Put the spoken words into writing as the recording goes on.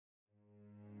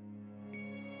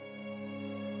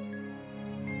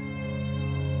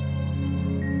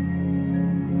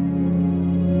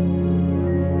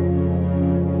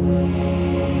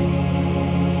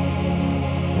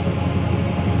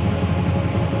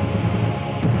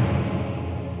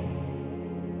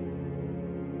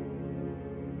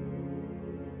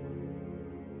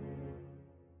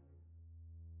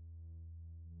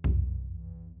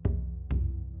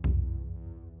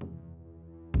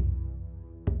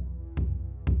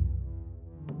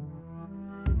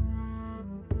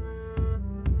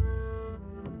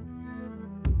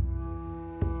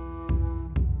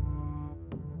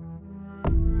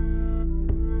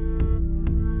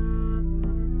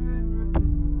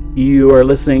You are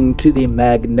listening to the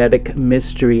Magnetic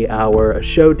Mystery Hour, a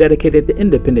show dedicated to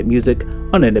independent music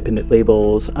on independent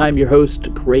labels. I'm your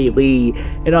host, Gray Lee,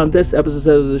 and on this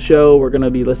episode of the show, we're going to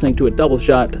be listening to a double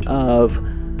shot of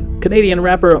Canadian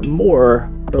rapper More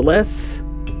or Less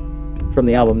from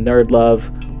the album Nerd Love.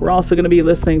 We're also going to be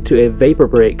listening to a Vapor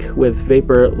Break with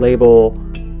Vapor label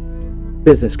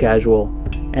Business Casual,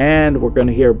 and we're going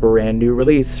to hear a brand new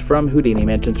release from Houdini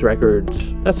Mansions Records.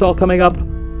 That's all coming up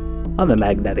on the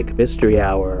Magnetic Mystery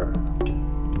Hour.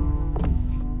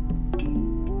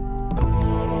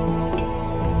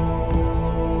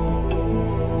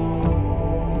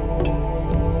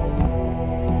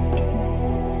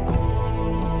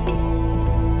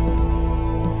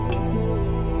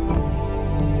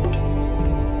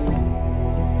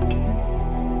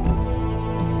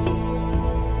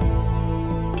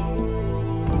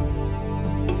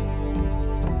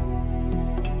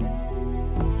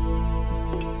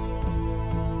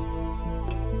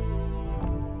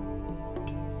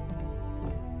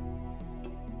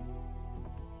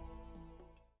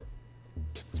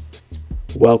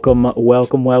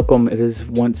 Welcome. It is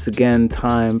once again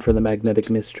time for the Magnetic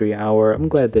Mystery Hour. I'm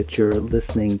glad that you're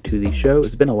listening to the show.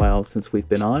 It's been a while since we've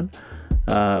been on.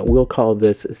 We'll call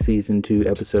this Season 2,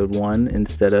 Episode 1,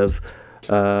 instead of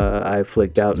I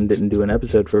flicked out and didn't do an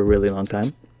episode for a really long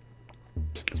time.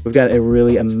 We've got a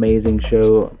really amazing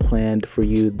show planned for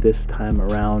you this time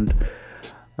around.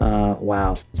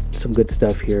 Wow, some good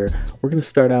stuff here. We're going to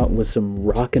start out with some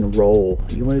rock and roll.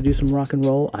 You want to do some rock and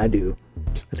roll? I do.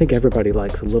 I think everybody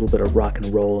likes a little bit of rock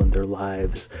and roll in their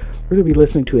lives. We're going to be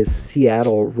listening to a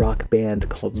Seattle rock band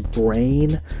called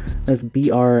Brain. That's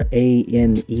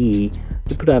B-R-A-N-E.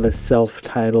 They put out a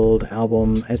self-titled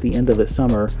album at the end of the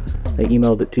summer. They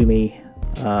emailed it to me,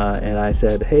 and I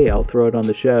said, hey, I'll throw it on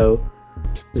the show.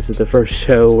 This is the first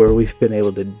show where we've been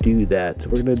able to do that. So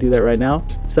we're going to do that right now.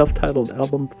 Self-titled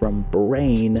album from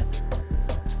Brain.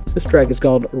 This track is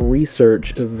called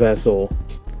Research Vessel.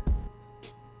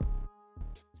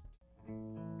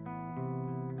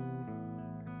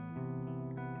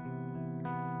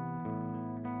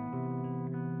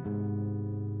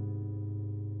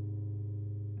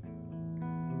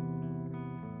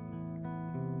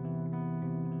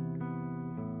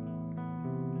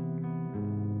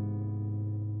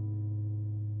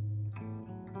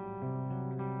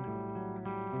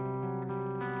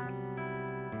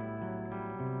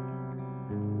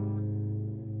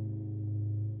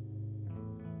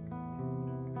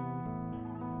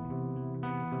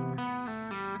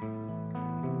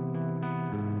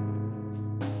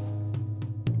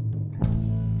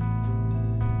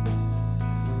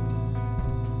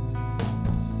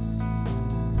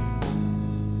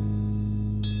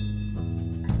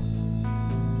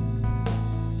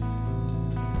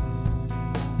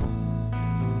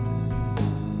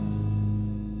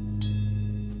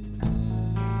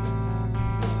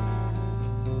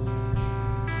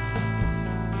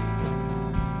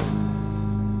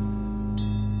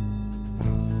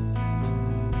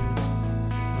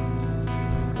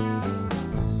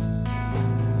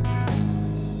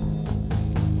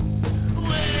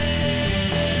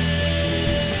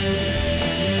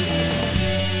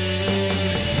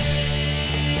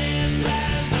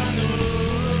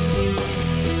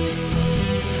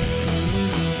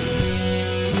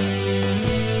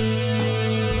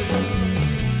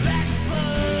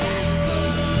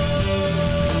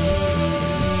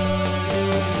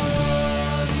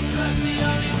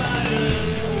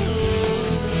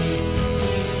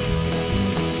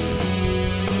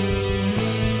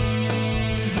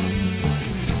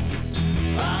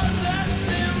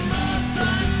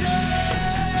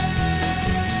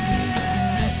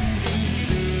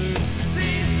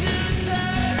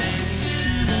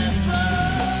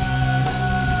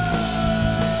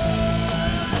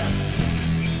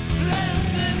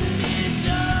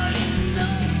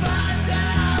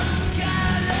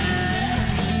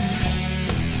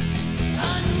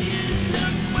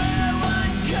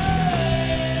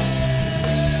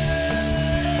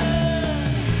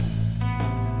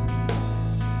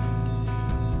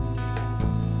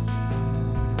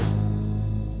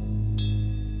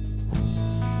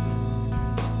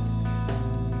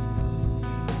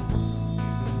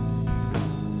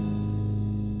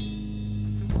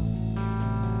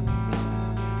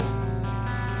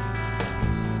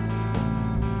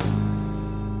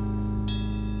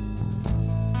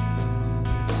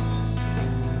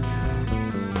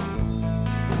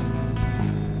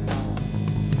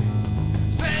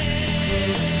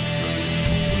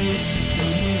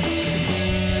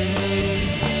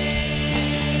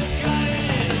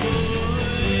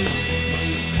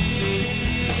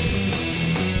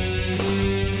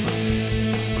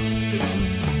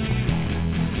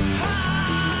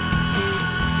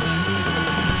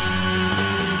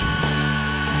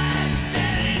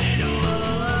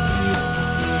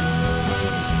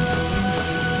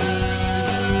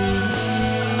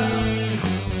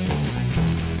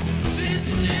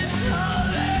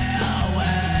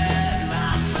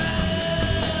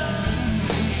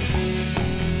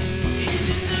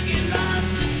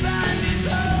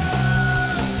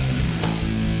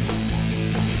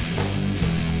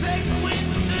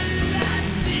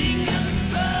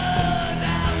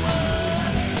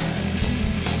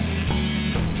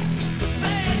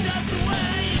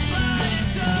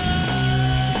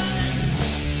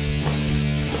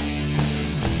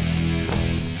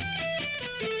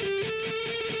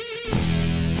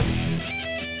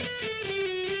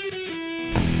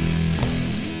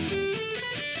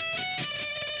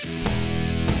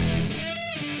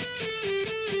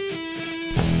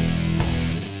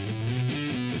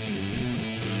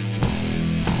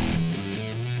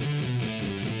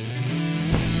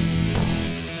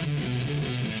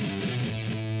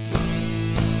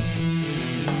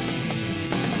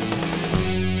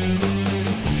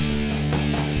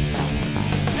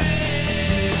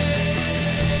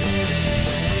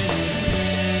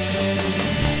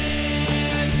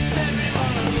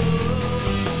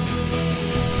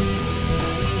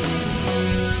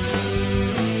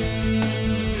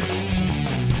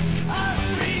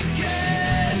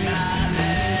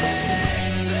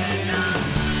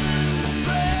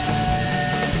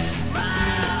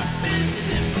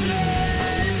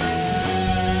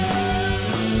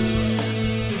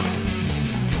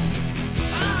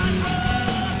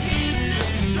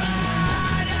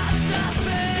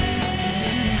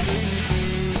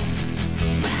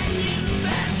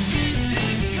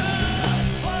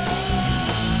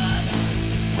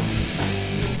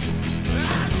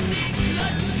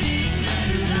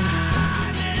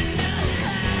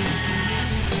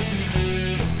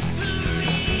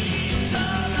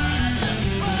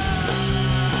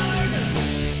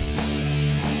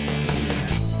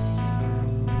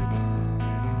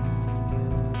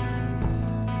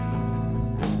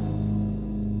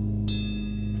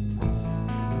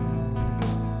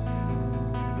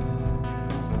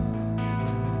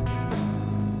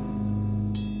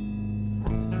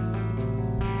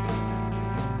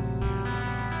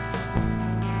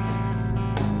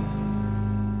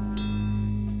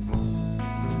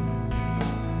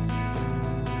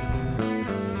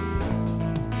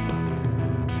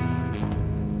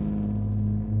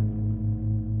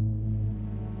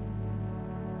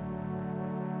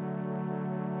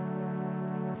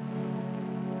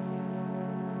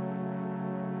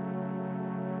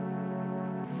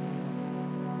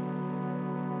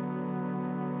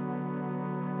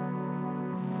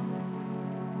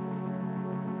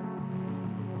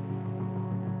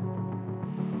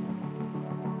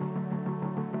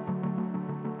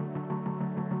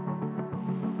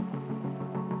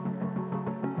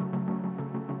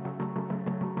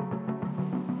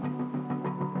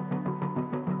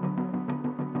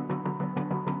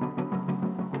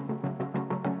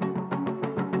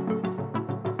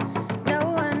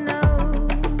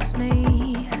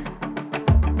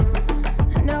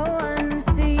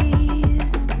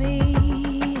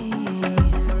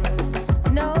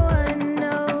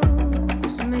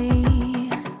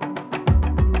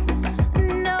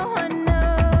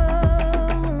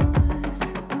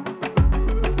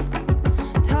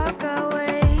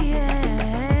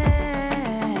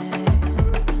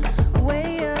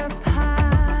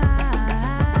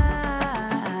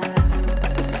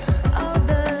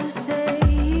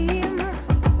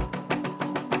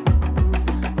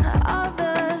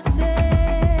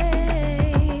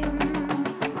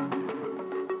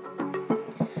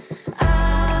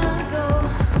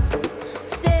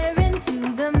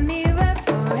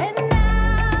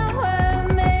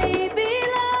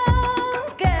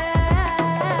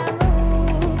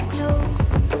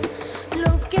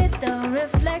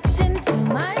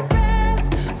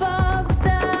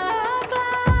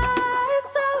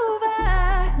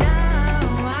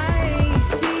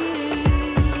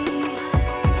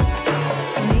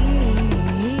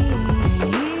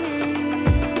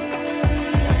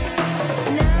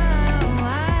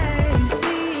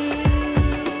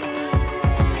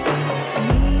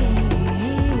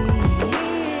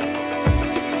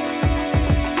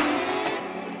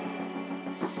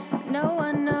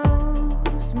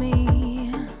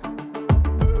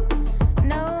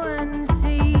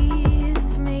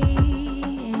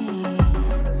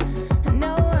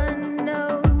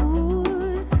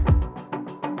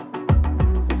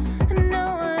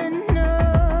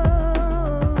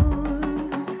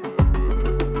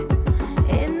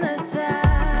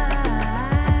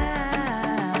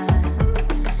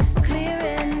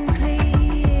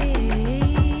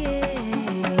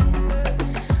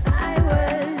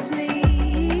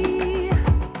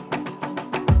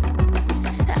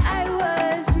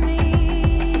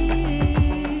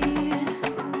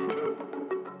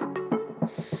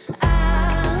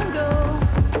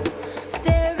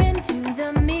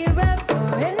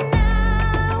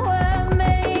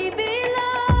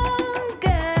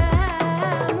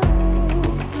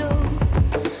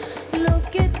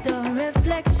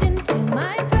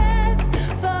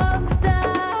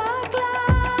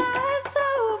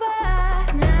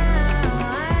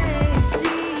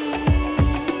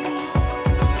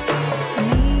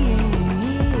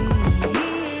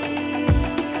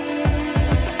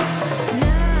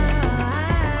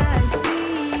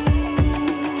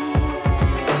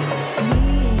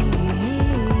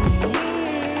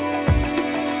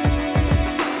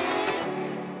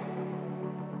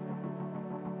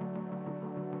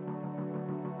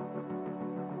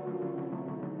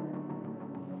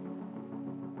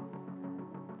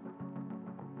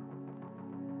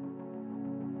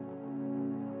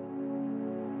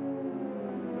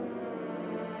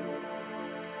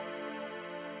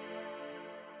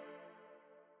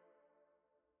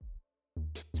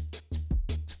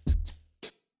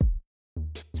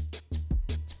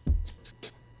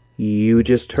 You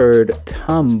just heard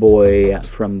Tomboy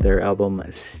from their album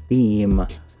Steam.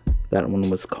 That one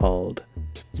was called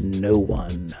No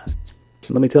One.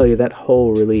 Let me tell you, that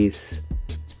whole release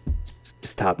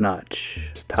is top-notch.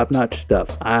 Top-notch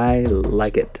stuff. I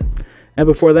like it. And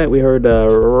before that, we heard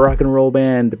rock and roll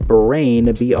band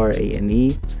Brain,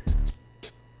 B-R-A-N-E.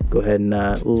 Go ahead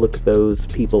and look those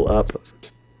people up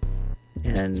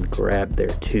and grab their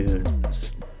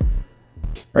tunes.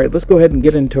 Alright, let's go ahead and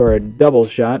get into our double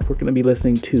shot. We're going to be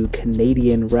listening to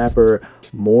Canadian rapper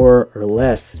More or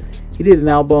Less. He did an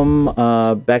album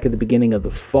back at the beginning of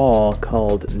the fall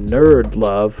called Nerd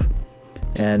Love.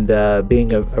 And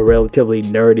being a relatively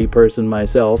nerdy person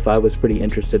myself, I was pretty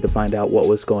interested to find out what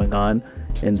was going on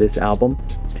in this album.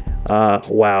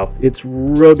 Wow, it's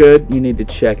real good. You need to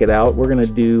check it out. We're going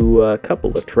to do a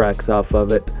couple of tracks off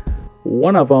of it.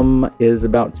 One of them is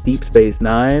about Deep Space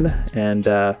Nine, and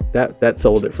that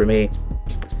sold it for me.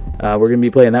 We're going to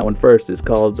be playing that one first. It's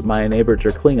called My Neighbors Are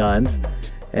Klingons.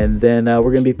 And then we're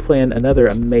going to be playing another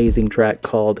amazing track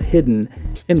called Hidden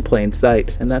in Plain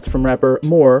Sight. And that's from rapper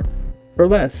More or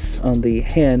Less on the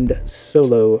Hand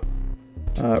Solo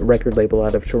record label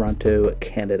out of Toronto,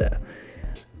 Canada.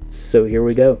 So here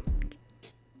we go.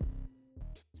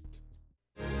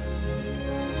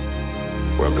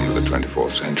 Welcome to the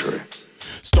 24th century.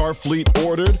 Starfleet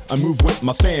ordered, I move with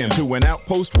my fam to an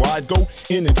outpost where I'd go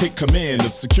in and take command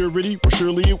of security, where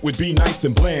surely it would be nice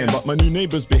and bland. But my new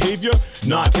neighbor's behavior,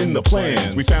 not in the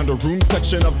plans. We found a room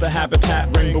section of the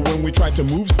habitat ring, but when we tried to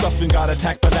move stuff and got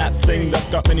attacked by that thing that's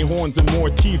got many horns and more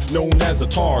teeth, known as a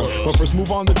tar. But first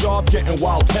move on the job, getting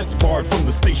wild pets barred from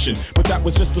the station. But that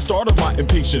was just the start of my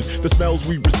impatience. The smells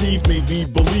we received made me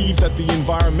believe that the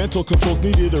environmental controls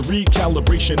needed a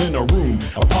recalibration in a room.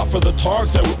 A pot for the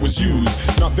targs, how it was used.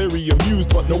 Not very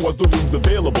amused, but no other rooms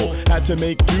available. Had to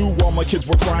make do while my kids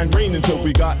were crying rain until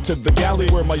we got to the galley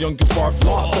where my youngest barfed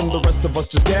lots, and the rest of us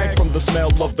just gagged from the smell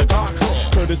of the dock.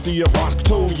 Courtesy of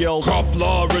Rocto yelled,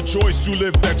 "Copla, rejoice, you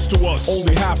live next to us."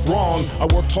 Only half wrong. I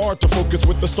worked hard to focus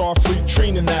with the Starfleet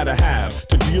training that I have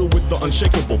to deal with the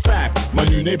unshakable fact my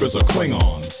new neighbors are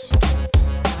Klingons.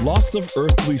 Lots of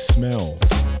earthly smells.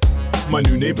 My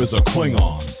new neighbors are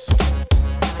Klingons.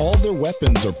 All their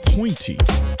weapons are pointy.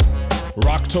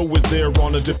 Rocto was there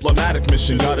on a diplomatic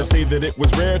mission. Gotta say that it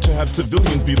was rare to have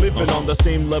civilians be living on the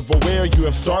same level where you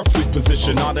have Starfleet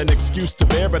position. Not an excuse to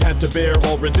bear, but had to bear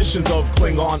all renditions of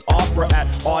Klingon opera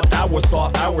at odd hours.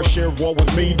 Thought our shared wall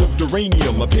was made of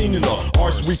duranium. A pain in the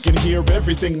arse, we can hear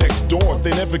everything next door.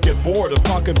 They never get bored of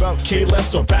talking about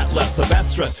K-less or bat-less. A bat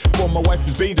stress for my wife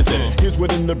is beta said. Here's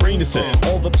what in the brain is said.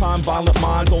 All the time violent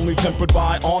minds only tempered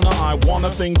by honor. I wanna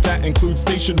think that includes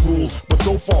station rules, but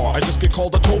so far I just get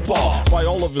called a topar by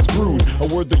all of his brood. A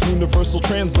word the universal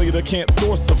translator can't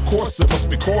source. Of course it must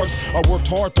be coarse. I worked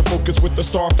hard to focus with the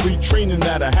Starfleet training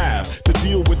that I have to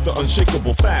deal with the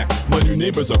unshakable fact my new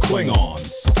neighbors are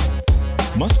Klingons.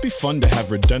 Must be fun to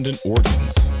have redundant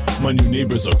organs. My new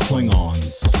neighbors are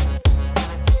Klingons.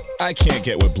 I can't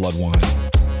get with blood wine.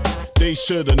 They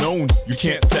should've known you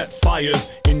can't set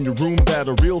fires in your room that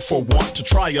are real for want to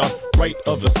try a rite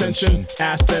of ascension.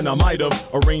 Asked then I might've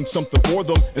arranged something for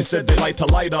them. Instead they light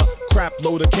a crap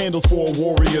load of candles for a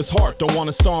warrior's heart. Don't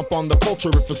wanna stomp on the culture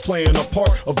if it's playing a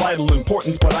part of vital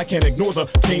importance, but I can't ignore the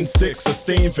pain sticks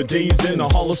sustained for days in a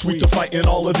hollow suite to fight in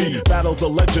all of the battles. A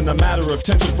legend, a matter of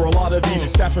tension for a lot of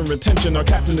the staff and retention. Our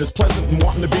captain is pleasant and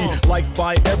wanting to be liked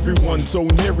by everyone, so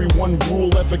nary one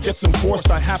rule ever gets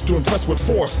enforced. I have to impress with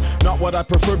force. Not what I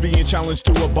prefer, being challenged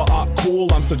to a ba'at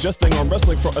cool. I'm suggesting arm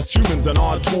wrestling for us humans, an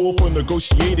odd tool for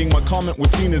negotiating. My comment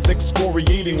was seen as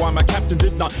excoriating. Why my captain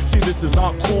did not see this is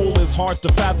not cool is hard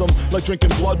to fathom. Like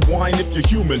drinking blood wine if you're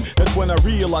human. That's when I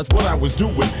realized what I was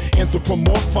doing.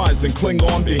 Anthropomorphizing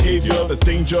Klingon behavior. There's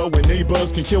danger when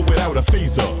neighbors can kill without a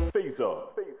phaser.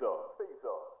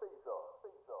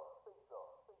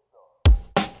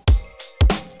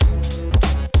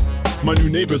 My new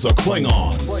neighbors are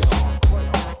Klingons.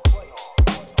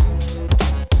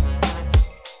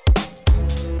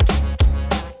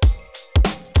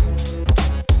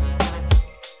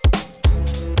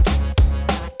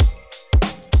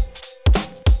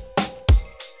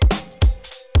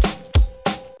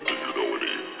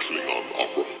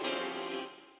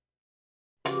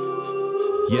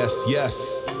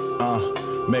 Yes,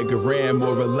 Mega Ran more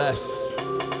or less.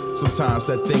 Sometimes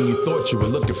that thing you thought you were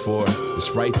looking for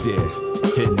is right there,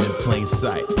 hidden in plain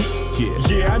sight.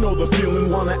 Yeah, I know the feeling,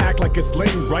 wanna act like it's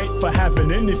lame, right? For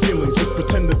having any feelings, just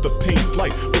pretend that the pain's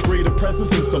light. The greater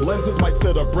presence and some lenses might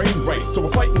set our brain right. So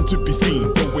we're fighting to be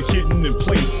seen, though we're hidden in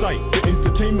plain sight. The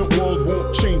entertainment world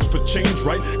won't change for change,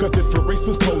 right? Got different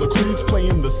races, color, creeds,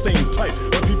 playing the same type.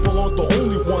 But people aren't the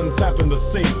only ones having the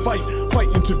same fight.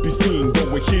 Fighting to be seen,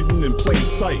 though we're hidden in plain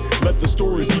sight. Let the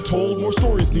story be told, more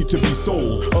stories need to be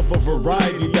sold. Of a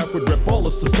variety that would rep all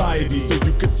of society. So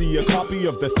you could see a copy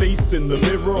of their face in the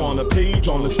mirror on a page,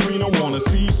 on the screen. I wanna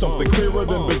see something clearer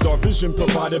than bizarre vision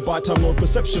provided by Time Lord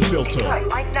Perception Filter.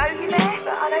 I know you're there,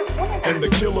 but I don't want to. And the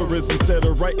killer is, instead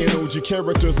of writing OG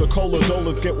characters or color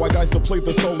dollars, get white guys to play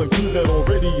the soul and food that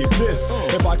already exists.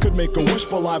 If I could make a wish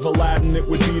for live Aladdin, it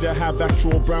would be to have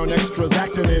actual brown extras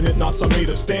acting in it, not some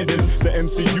made-up stand-ins. The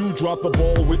MCU dropped the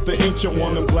ball with the ancient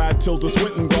one. I'm glad Tilda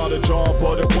Swinton got a job,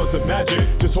 but it wasn't magic,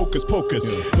 just hocus pocus.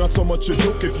 Not so much a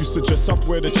joke if you suggest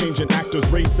software to change an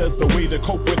actor's race as the way to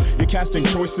cope with your casting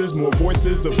choices. More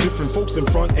voices of different folks in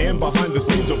front and behind the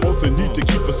scenes are both a need to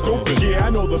keep a scoping. Yeah, I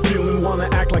know the feeling, wanna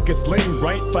wanna act like it's lame,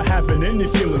 right? For having any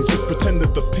feelings, just pretend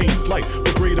that the pain's light.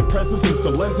 The greater presence and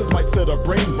some lenses might set our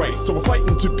brain right. So we're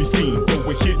fighting to be seen, though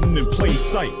we're hidden in plain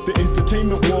sight. The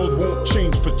entertainment world won't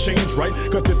change for change, right?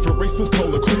 Got different races,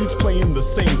 color, creeds, playing the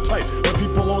same type. But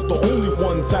people aren't the only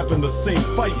ones having the same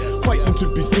fight. Fighting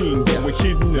to be seen, though we're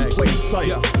hidden in plain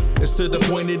sight. It's to the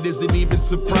point it isn't even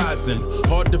surprising.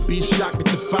 Hard to be shocked at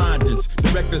the findings.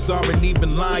 Directors aren't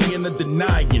even lying or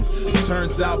denying.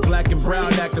 Turns out black and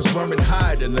brown actors weren't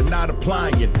hiding and not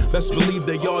applying. Best believe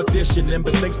they auditioning,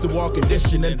 but thanks to our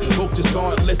conditioning, folks just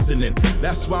aren't listening.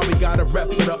 That's why we got a rep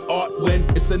for the art when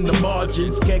it's in the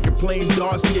margins. Can't complain,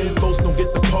 dark skin folks don't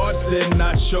get the parts, then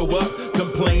not show up.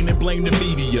 Complain and blame the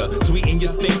media. Tweeting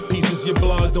your think pieces, your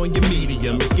blog on your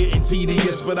medium. It's getting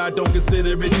tedious, but I don't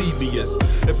consider it devious.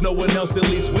 If no one else, at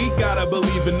least we gotta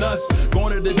believe in us.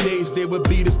 Gone are the days they would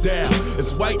beat us down.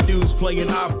 It's white dudes playing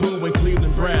Abu and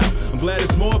Cleveland Brown. I'm glad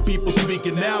it's more people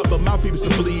speaking out, but my people's to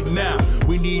bleed now.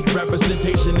 We need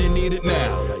representation and need it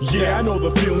now. Yeah, I know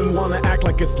the feeling, wanna act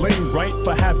like it's lame, right?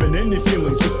 For having any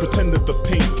feelings, just pretend that the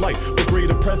pain's light. The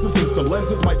greater presence and some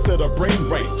lenses might set our brain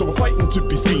right. So we're fighting to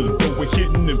be seen, though we're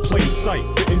hidden in plain sight.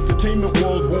 The entertainment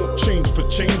world won't change for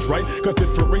change, right? Got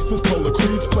different races, color,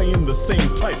 creeds, playing the same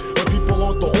type. But people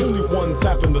aren't the only ones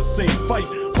having the same fight.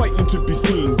 Fighting to be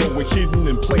seen, though we're hidden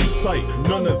in plain sight.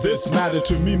 None of this mattered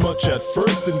to me much at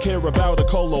first. Didn't care about a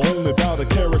color, only about a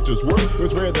character's worth. It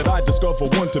was rare that I discover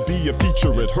one to be a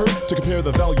feature. It hurt to compare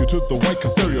the value to the white,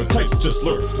 cause stereotypes just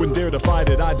lurked. Wouldn't dare to fight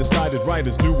it, I decided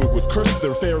writers knew it would curse.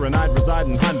 They're fair and I'd reside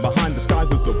and hide behind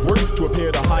disguises of work. To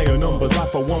appear to higher numbers, I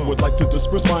for one would like to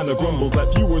disperse minor grumbles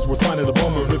that viewers would find it a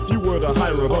bummer if you were to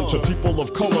hire a bunch of people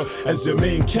of color as your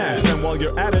main cast. And while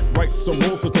you're at it, write some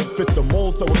roles that don't fit the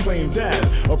molds that were claimed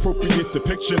as appropriate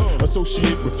depiction,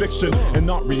 associate with fiction and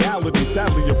not reality.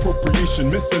 Sadly, appropriation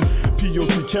missing.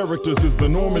 POC characters is the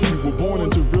norm. If you were born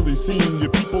into really seeing your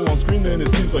people on screen, then it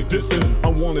seems like dissing. I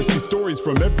wanna see stories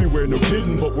from everywhere, no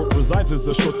kidding. But what resides is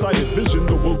a short-sighted vision.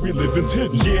 The world we live in's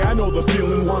hidden. Yeah, I know the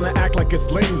feeling, wanna act like it's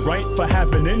lame, right? For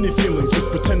having any feelings, just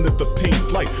pretend that the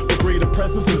pain's light. The greater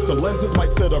presence and some lenses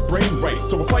might set our brain right.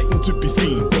 So we're fighting to be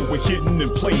seen, though we're hidden in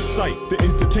plain sight. The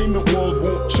entertainment world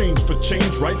won't change for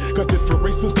change, right? Got different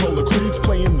races, color, creeds,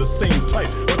 playing the same type.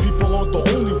 But people aren't the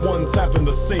only ones having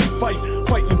the same fight.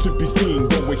 Fighting to be seen,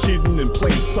 though we're hidden in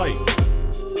plain sight.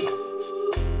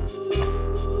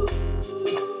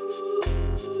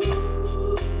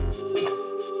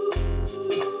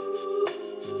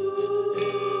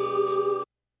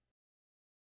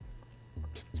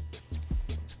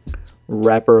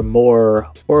 Rapper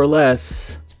More or Less,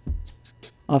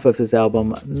 off of his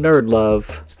album Nerd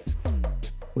Love.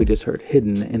 We just heard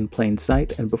Hidden in Plain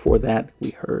Sight, and before that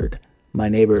we heard My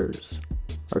Neighbors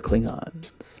Are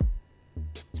Klingons.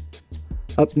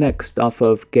 Up next, off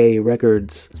of Gay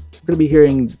Records, we're going to be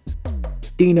hearing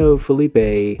Dino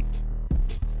Felipe.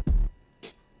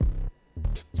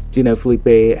 Dino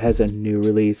Felipe has a new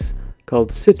release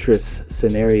called Citrus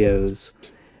Scenarios,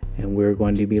 and we're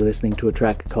going to be listening to a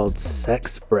track called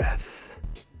Sex Breath.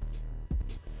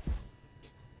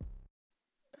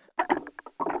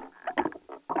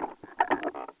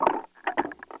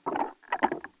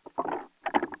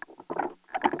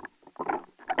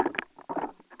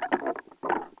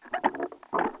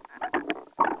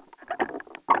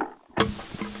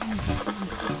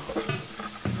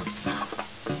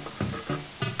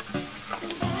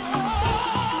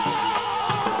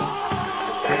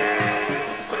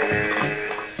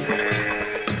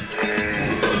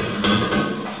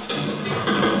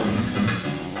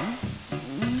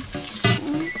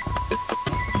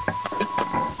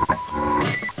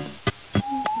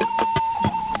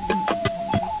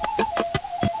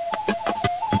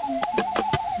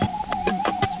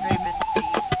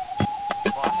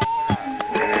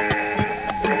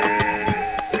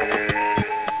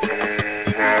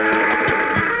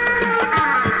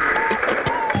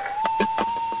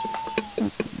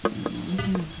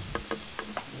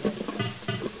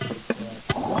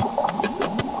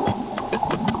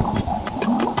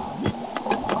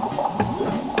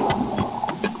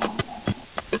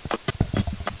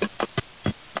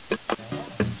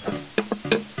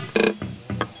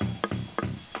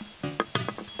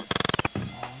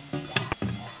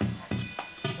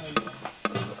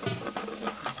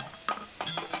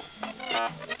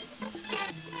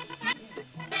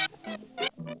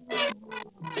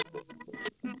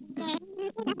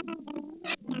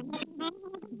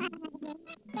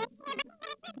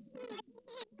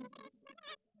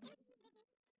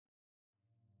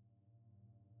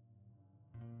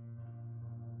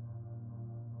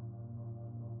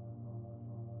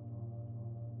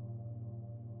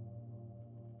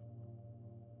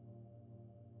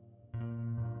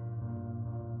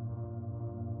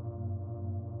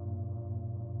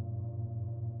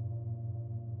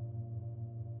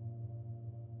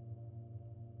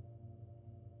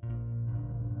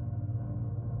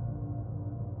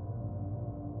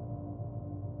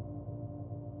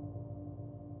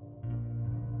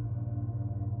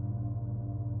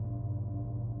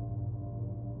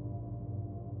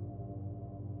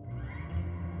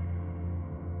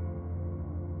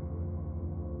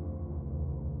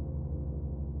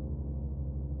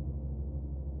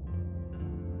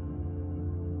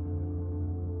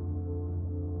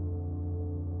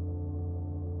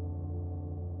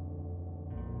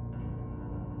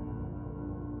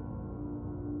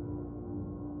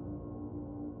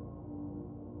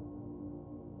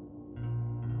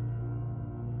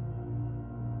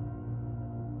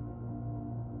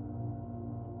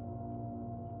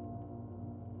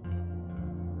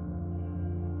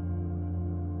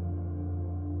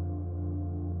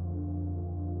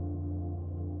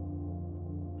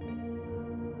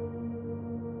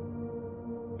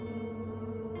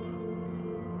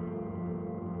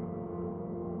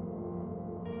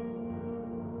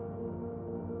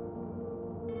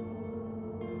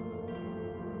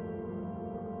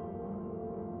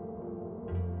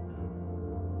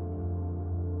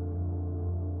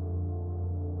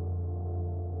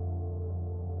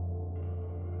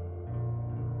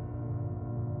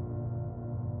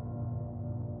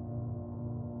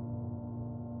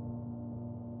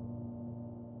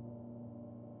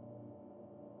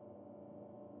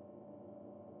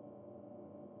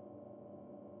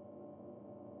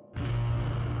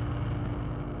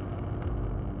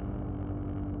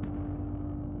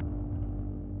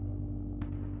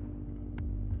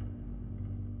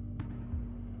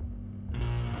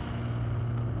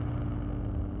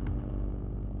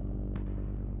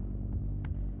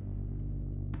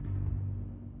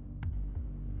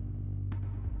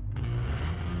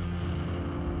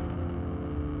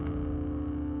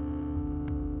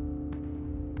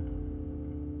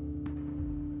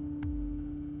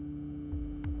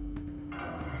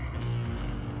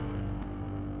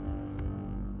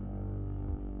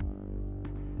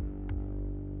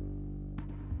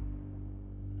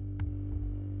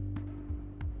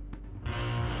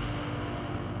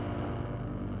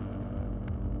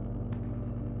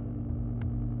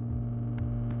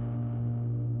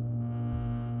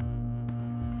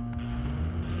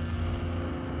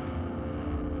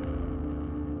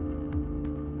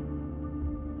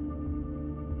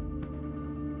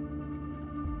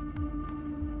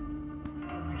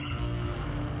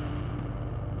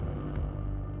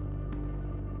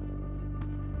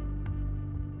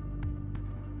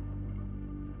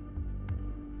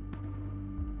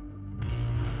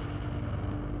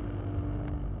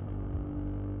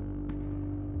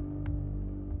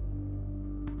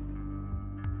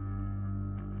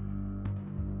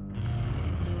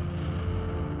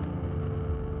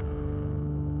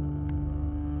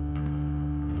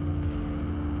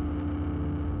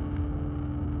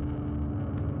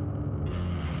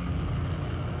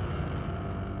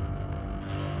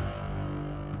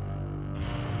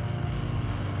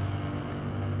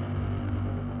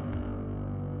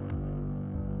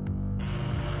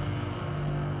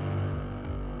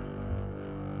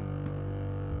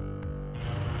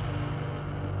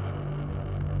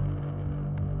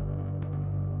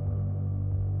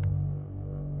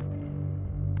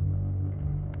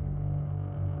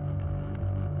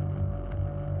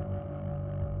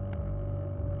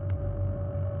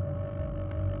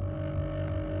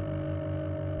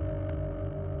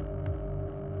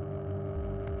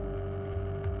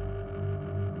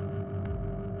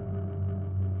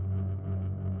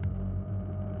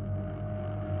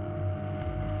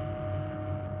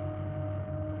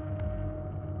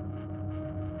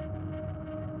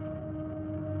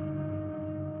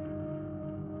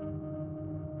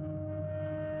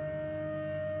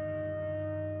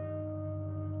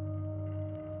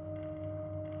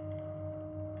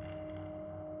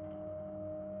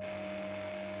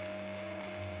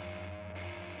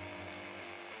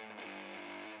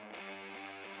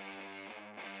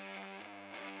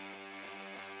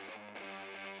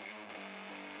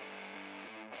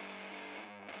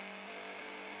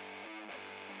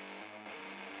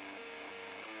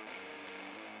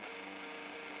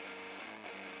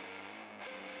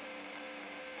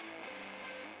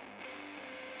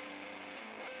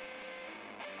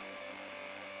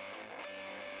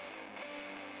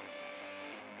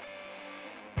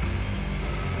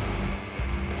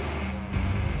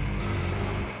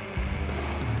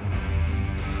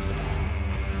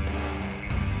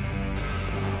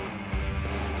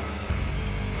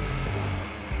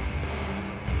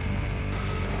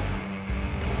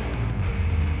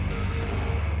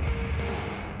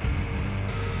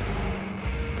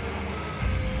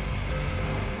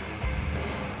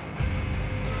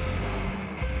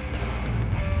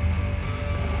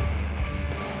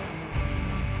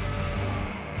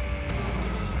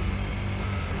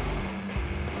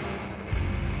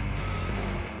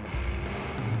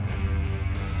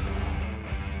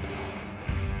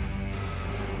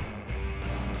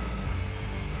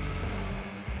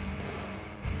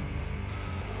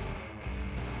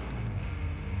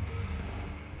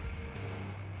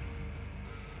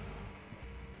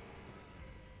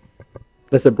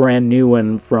 That's a brand new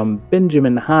one from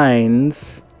Benjamin Hines.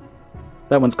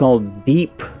 That one's called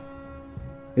Deep.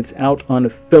 It's out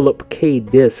on Philip K.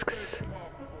 Discs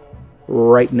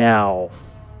right now.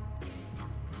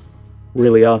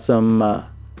 Really awesome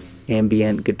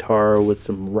ambient guitar with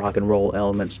some rock and roll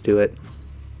elements to it.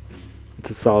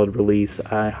 It's a solid release.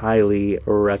 I highly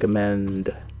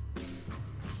recommend.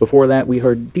 Before that, we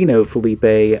heard Dino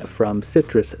Felipe from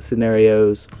Citrus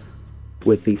Scenarios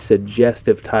with the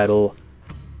suggestive title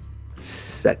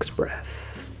Sex Breath.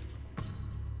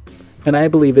 And I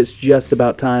believe it's just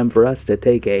about time for us to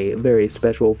take a very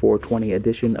special 420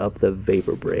 edition of the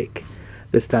Vapor Break.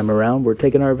 This time around, we're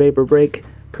taking our Vapor Break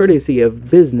courtesy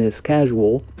of Business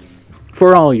Casual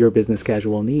for all your business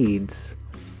casual needs.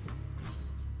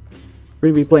 We're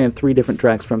going to be playing 3 different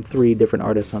tracks from 3 different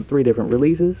artists on 3 different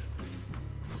releases.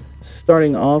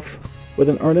 Starting off with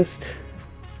an artist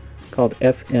called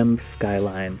FM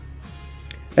Skyline.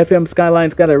 FM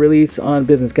Skyline's got a release on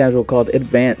Business Casual called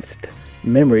Advanced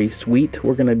Memory Suite.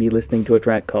 We're going to be listening to a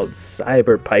track called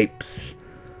Cyber Pipes.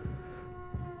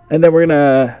 And then we're going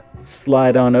to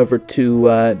slide on over to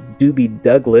Doobie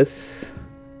Douglas,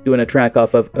 doing a track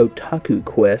off of Otaku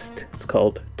Quest. It's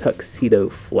called Tuxedo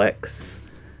Flex.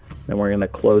 Then we're going to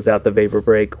close out the Vapor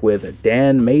Break with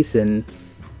Dan Mason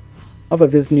off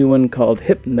of his new one called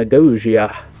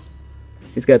Hypnagogia.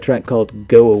 He's got a track called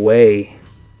Go Away.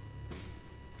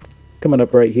 Coming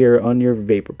up right here on your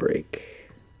Vapor Break.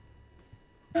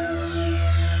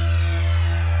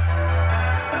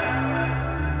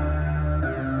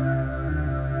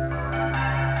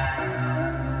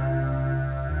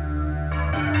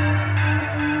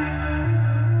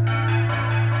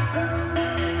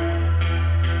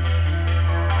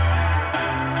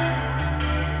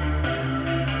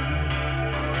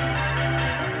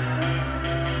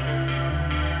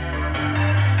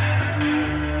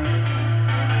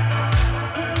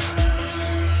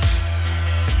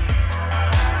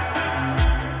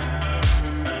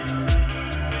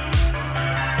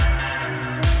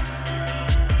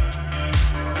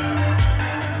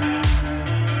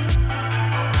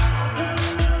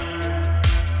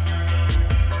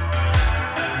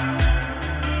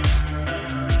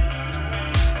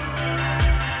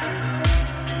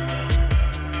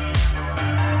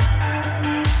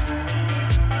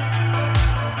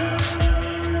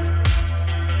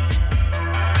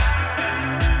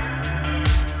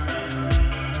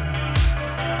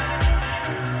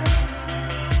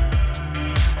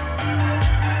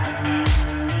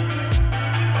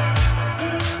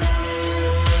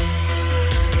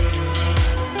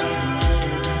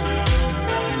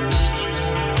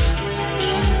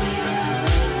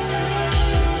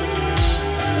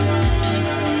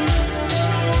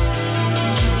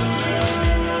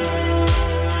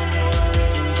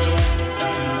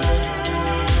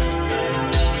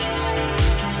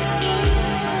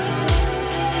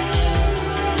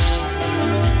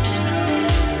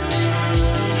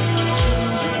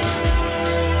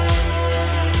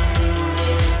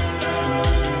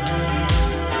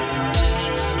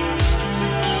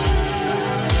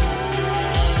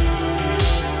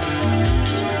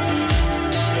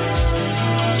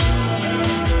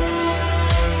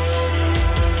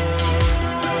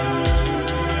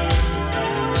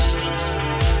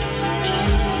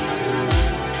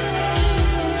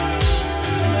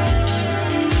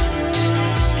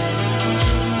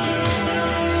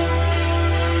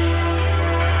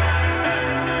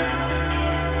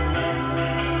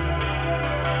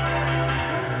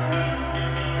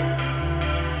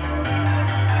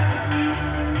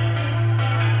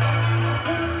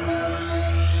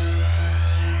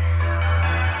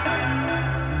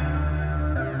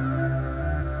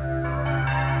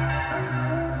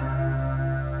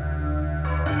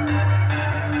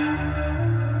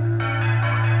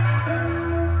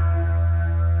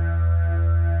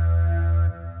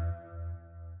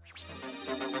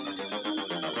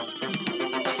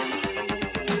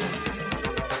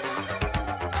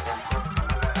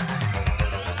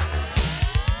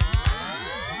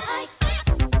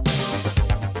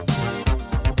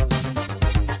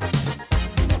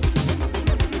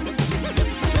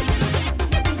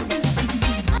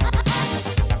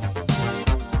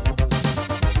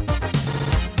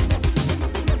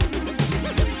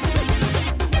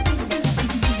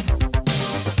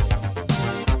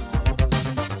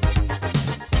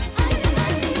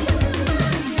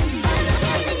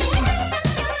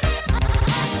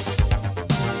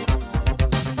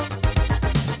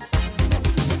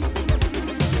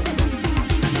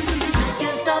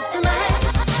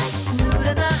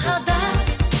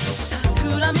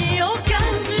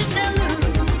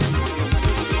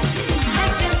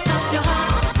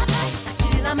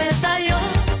 めたよ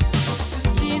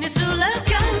好きにすら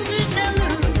感じてる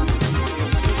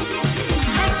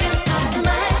I can't stop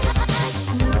tonight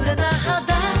濡れた肌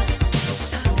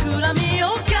企みを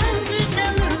感じて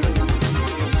る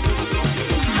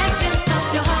I can't stop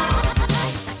your heart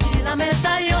諦め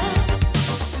たよ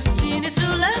好きにす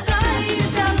ればいい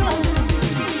だろう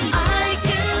I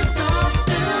can't stop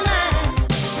tonight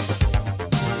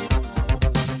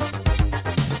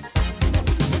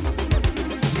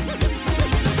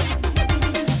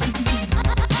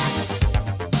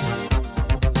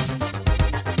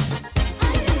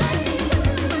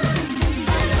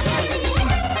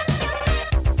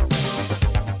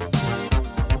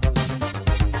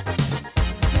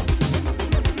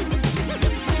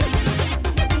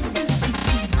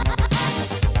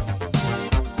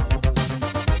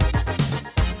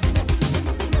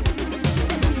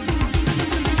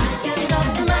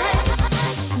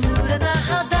濡れた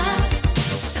肌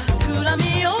企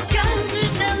みを感じ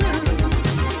てる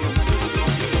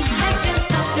I can't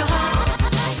stop your heart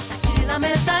諦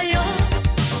めたよ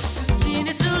好き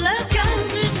にすら感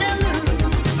じてる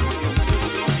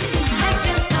I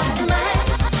can't stop tonight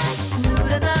濡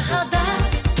れた肌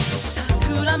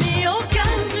企みを感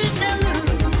じてる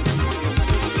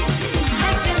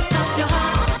I can't stop your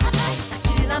heart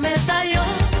諦めたよ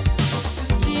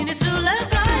好きにすれ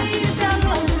ばいいだ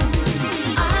ろう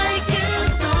I can't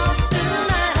stop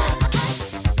tonight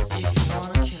If you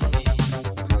wanna kill me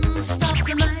Stop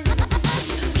the night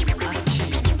Yes, I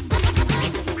can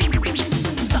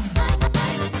Stop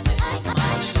This is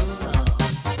my true love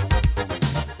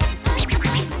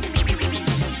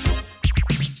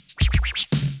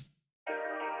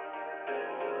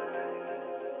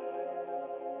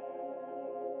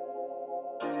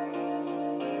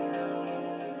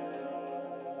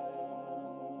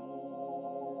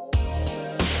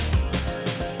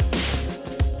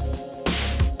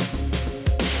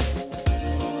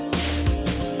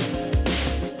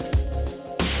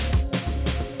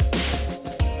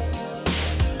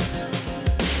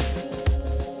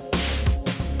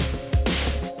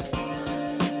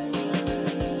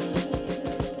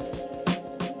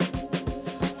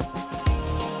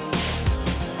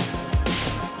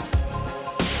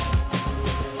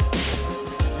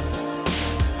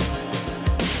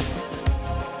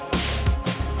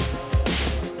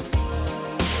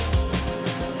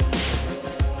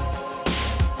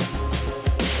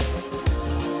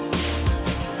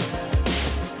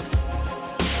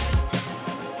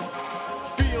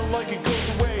Feel like it goes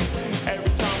away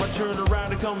every time I turn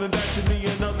around and coming back to me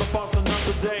another boss,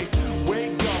 another day.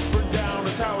 Wake up, burn down,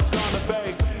 it's how it's gonna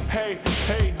be. Hey,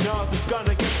 hey, nothing's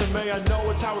gonna get to me. I know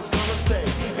it's how it's gonna stay.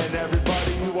 And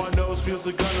everybody who I know feels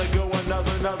it's gonna go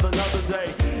another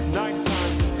day.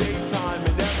 Nighttime, daytime,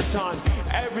 and every time.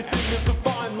 Everything is a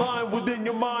fine line within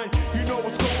your mind. You know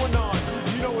what's going on,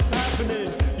 you know what's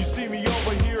happening. You see me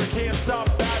over here, can't stop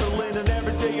battling, and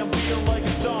every day I'm feeling like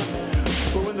it's done.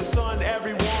 But when the sun,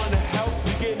 everyone helps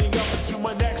me getting up into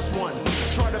my next one.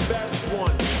 Try the best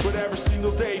one, but every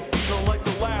single day feeling like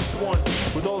the last one.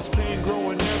 With all this pain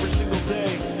growing every single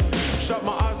day. Shut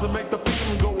my eyes and make the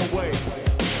feeling go away.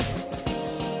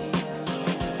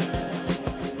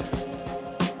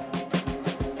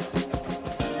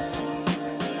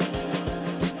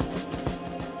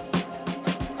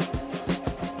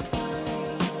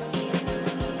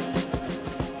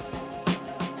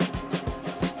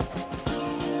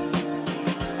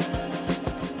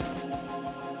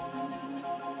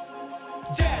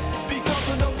 Death becomes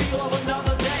an appeal of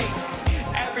another day.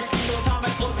 Every single time I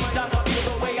close these eyes, I feel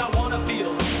the way I wanna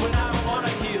feel when I don't wanna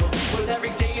heal. But every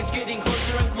day it's getting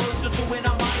closer and closer to when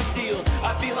I'm mind sealed.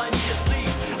 I feel I need to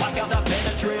sleep. I got that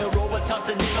Benadryl,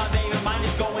 Robitussin in my vein. Your mind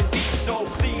is going deep, so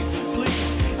please, please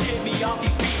get me off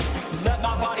these feet. Let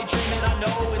my body dream, and I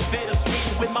know it's bittersweet.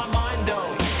 With my mind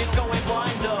though, it's going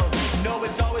blind though. No,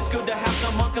 it's always good to have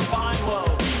someone combined. Whoa,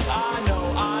 I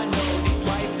know, these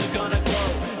lights are gonna glow.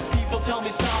 People tell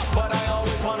me stop, but I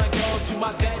always wanna go to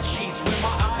my bed sheets where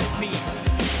my eyes meet.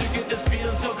 To get this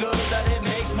feeling so good that it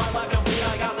makes my life complete.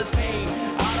 I got this pain,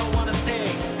 I don't wanna stay.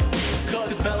 Cause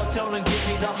this melatonin gives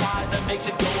me the high that makes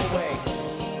it go away.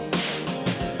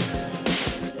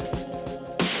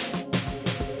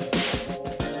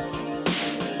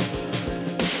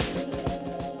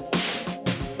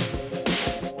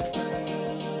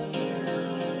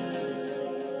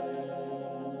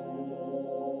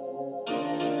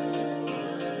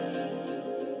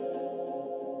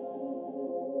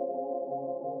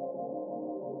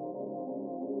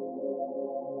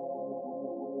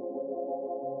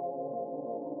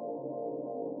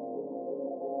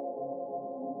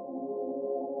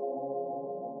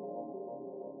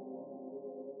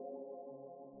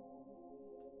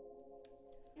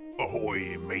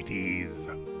 Ahoy, mateys!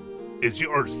 Is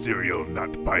your cereal not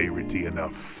piratey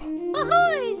enough?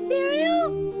 Ahoy,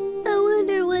 cereal! I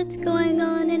wonder what's going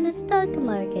on in the stock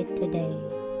market today.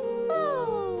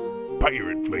 Oh.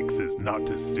 Pirate Flakes is not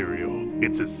a cereal,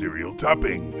 it's a cereal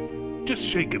topping. Just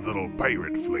shake a little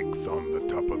Pirate Flakes on the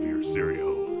top of your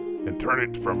cereal and turn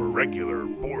it from a regular,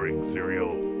 boring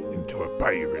cereal into a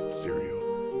pirate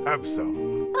cereal. Have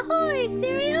some. Ahoy,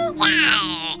 cereal!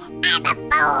 Yar! I'm a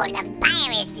bowl of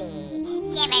piracy!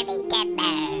 Shiver me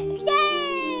timbers!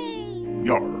 Yay!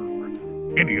 Yar!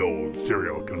 Any old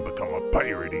cereal can become a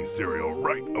piratey cereal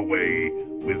right away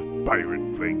with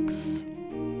Pirate Flakes.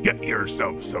 Get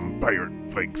yourself some Pirate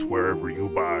Flakes wherever you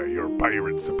buy your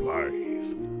pirate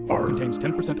supplies. Contains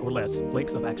 10% or less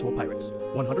flakes of actual pirates.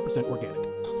 100% organic.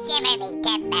 Shiver me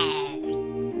timbers!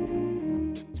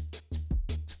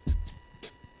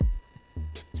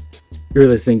 You're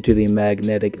listening to the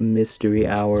Magnetic Mystery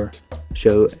Hour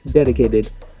show dedicated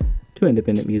to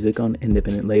independent music on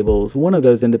independent labels. One of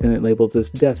those independent labels is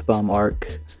Death Bomb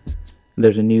Arc.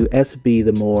 There's a new SB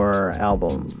The More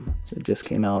album that just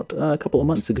came out a couple of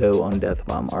months ago on Death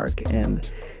Bomb Arc, and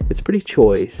it's pretty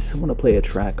choice. I want to play a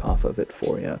track off of it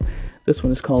for you. This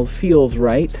one is called Feels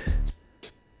Right.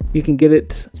 You can get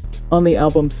it on the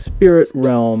album Spirit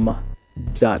Realm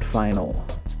 .final.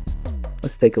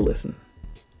 Let's take a listen.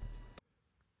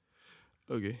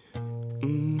 Okay.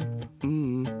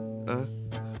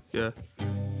 Yeah.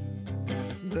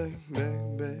 Back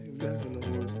on the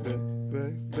horse. Back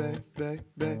on the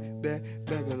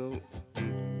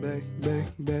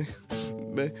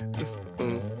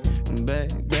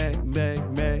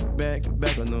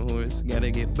back on the horse.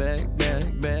 Gotta get back on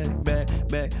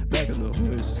the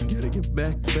horse. Gotta get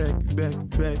back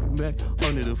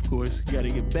on it, of course. Gotta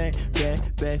get back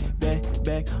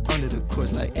on it, of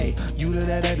course. Like, hey, you know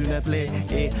that I do not play,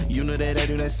 hey, you know that I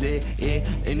do not say, hey,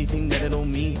 anything that I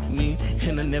don't mean,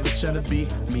 and I never try to be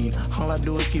mean. All I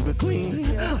do is keep it clean,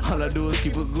 all I do is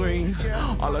keep it green,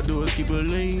 all I do is keep it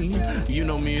lean. You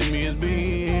know me is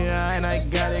me, and I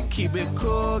gotta keep it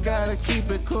cool,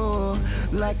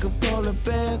 like a polar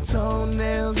bear,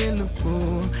 toenails in the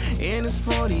pool, and it's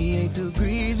 48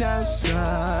 degrees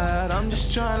outside. I'm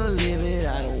just trying to live it,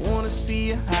 I don't wanna see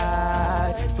you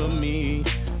hide for me,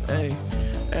 hey,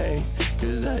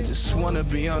 cause I just wanna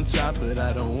be on top, but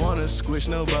I don't wanna squish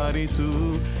nobody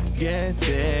to get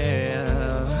there.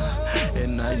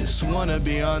 And I just wanna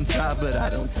be on top, but I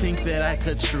don't think that I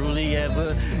could truly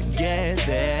ever get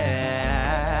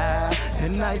there.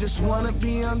 And I just wanna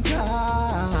be on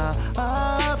top,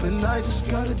 and I just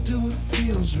gotta do what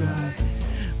feels right.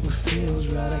 What feels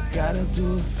right, I gotta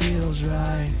do what feels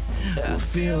right. What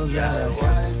feels right, I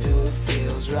wanna do what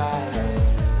feels right.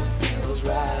 What feels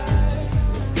right,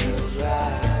 what feels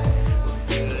right. What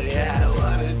feels, yeah, I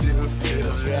wanna do what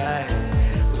feels right.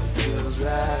 What feels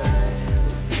right,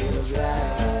 what feels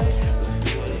right. What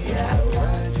feels, yeah, I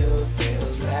wanna do what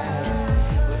feels right.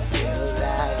 What feels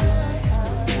right,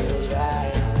 what feels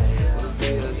right. What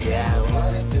feels, yeah, I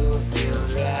wanna do what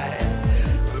feels right.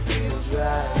 What feels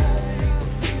right.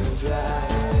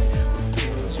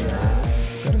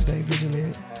 Gotta stay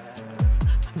vigilant,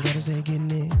 gotta stay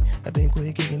getting it. I've been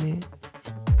quick kicking it.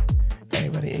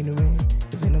 Everybody ignorant,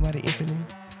 cause ain't nobody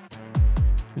infinite.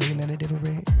 Looking at it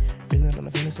different, feeling on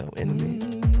the feeling so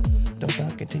intimate. Don't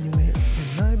stop, continue it.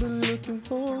 And I've been looking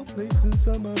for a place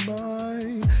inside my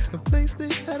mind, a place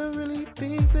that I don't really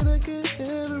think that I could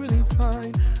ever really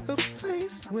find. A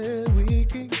place where we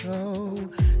can go,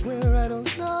 where I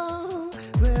don't know,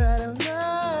 but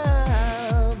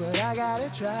I gotta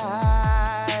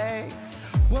try.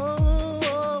 Whoa,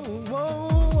 whoa,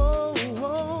 whoa, whoa,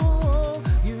 whoa,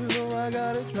 you know I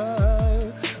gotta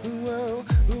try. Well,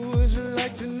 would you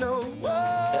like to know? Whoa,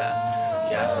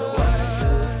 yeah, what I do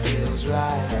feels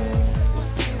right. What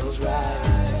feels right?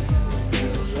 What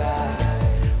feels right?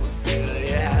 What feels,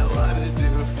 yeah, what I do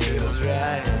feels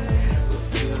right. What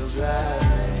feels right?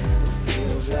 What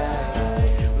feels right?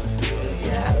 What feels,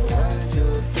 yeah, what I do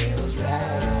feels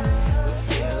right. What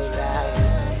feels right?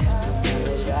 What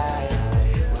feels right?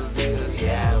 What feels,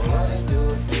 yeah, what I do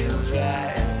feels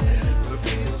right. What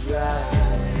feels right? What feels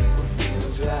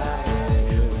right?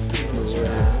 What feels right?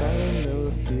 I know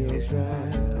it feels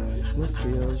right. What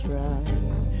feels right?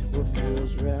 What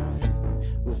feels right?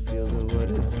 What feels and what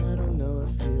if I don't know it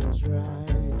feels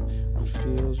right? What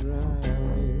feels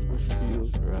right? What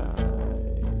feels right?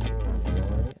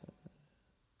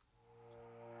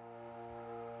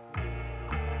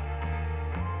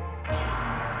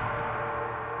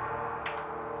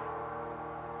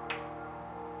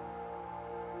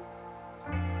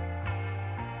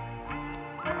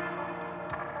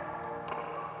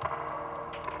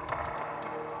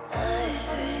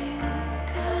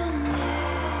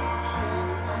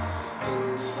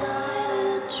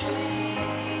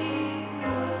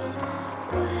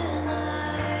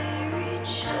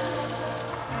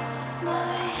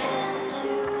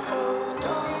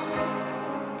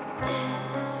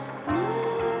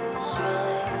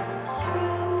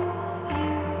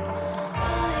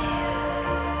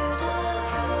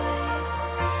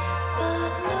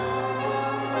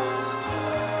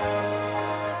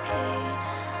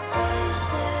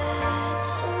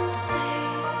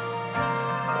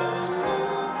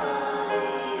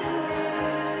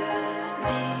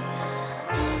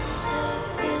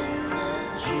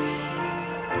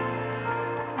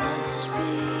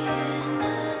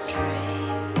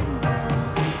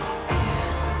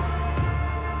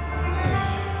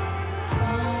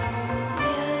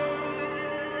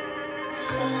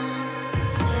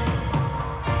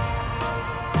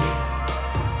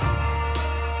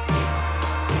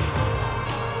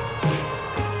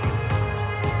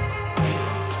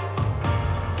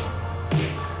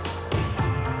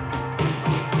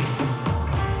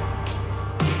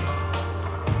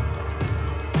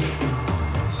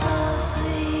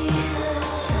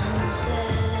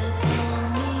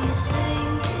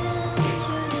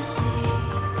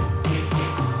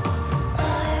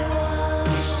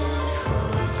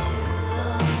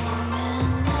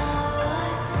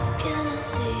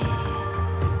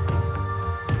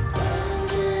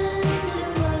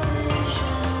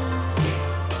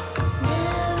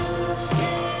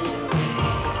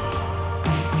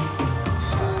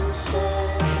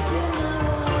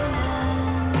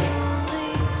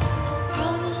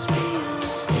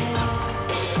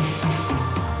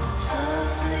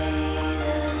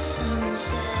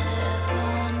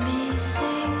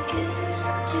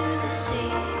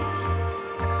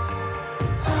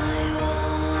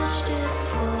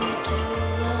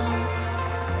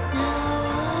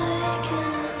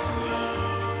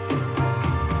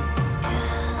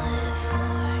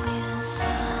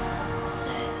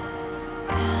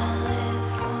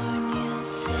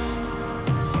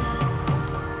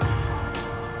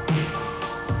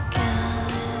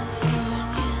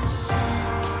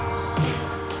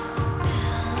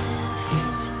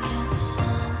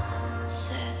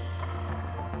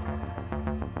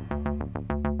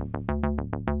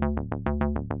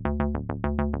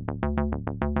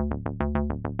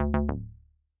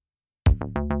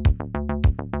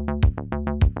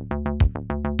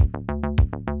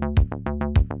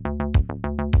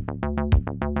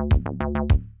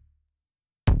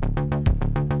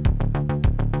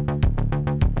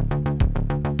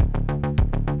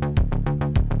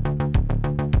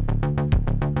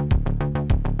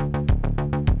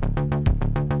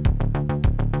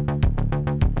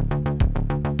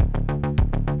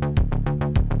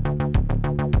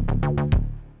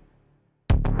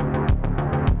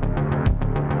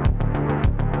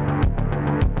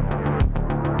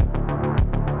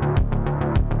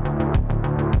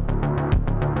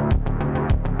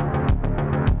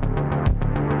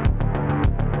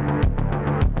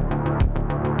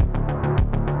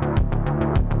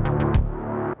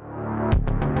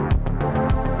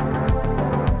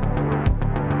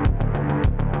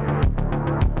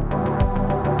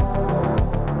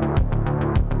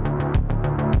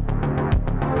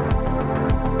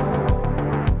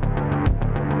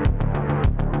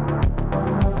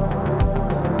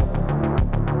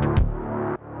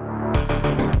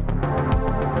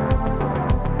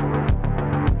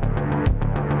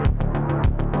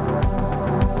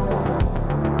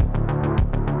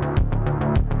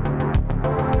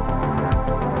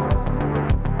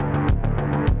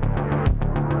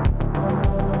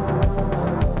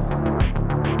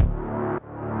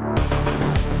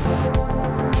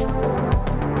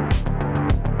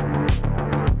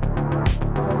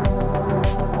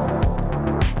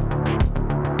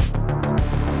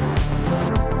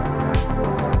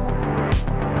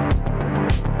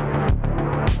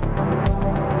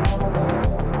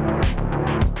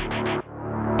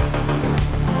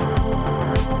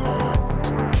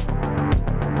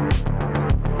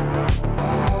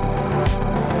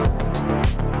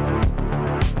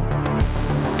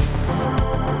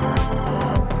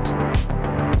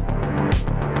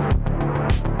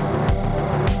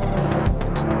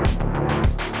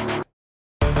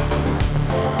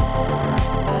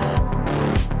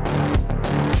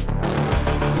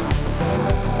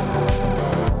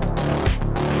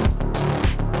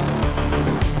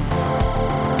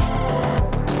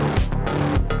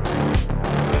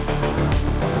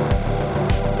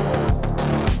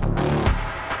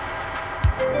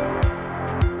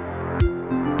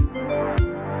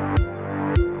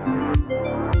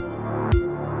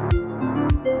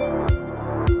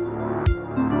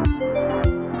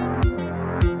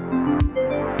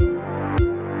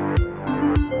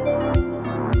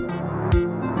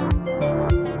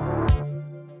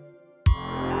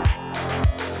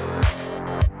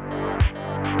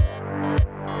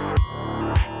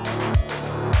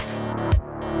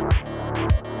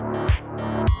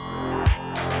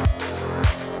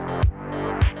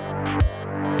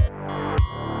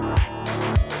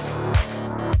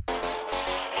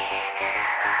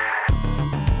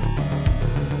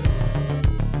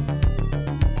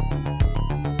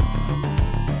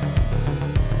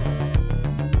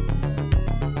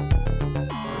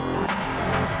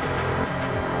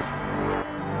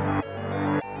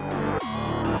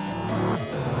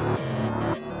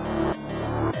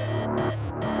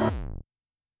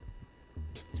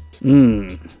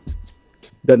 Doesn't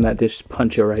that just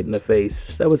punch you right in the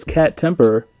face? That was Cat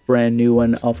Temper, brand new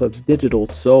one off of Digital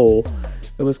Soul.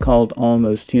 It was called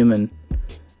Almost Human.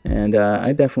 And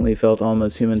I definitely felt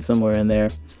Almost Human somewhere in there.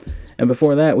 And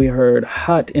before that, we heard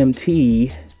Hot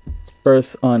MT,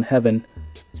 Earth on Heaven.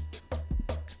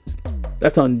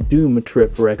 That's on Doom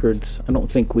Trip Records. I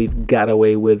don't think we've got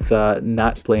away with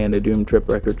not playing a Doom Trip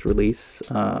Records release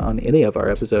on any of our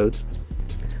episodes.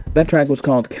 That track was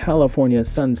called California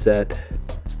Sunset.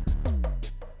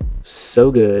 So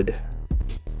good.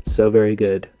 So very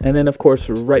good. And then, of course,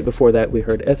 right before that, we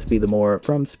heard SB The More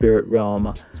from Spirit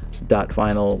Realm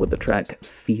 .Final with the track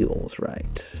Feels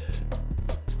Right.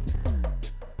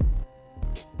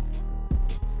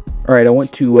 Alright, I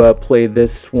want to play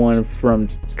this one from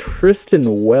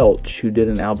Tristan Welch, who did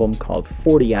an album called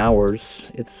 40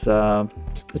 Hours. It's a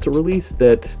release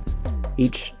that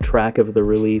each track of the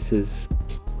release is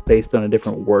based on a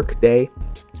different work day.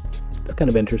 It's kind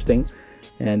of interesting.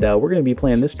 And we're going to be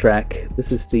playing this track.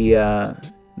 This is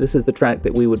the track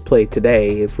that we would play today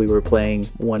if we were playing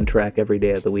one track every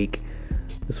day of the week.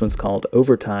 This one's called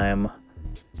Overtime.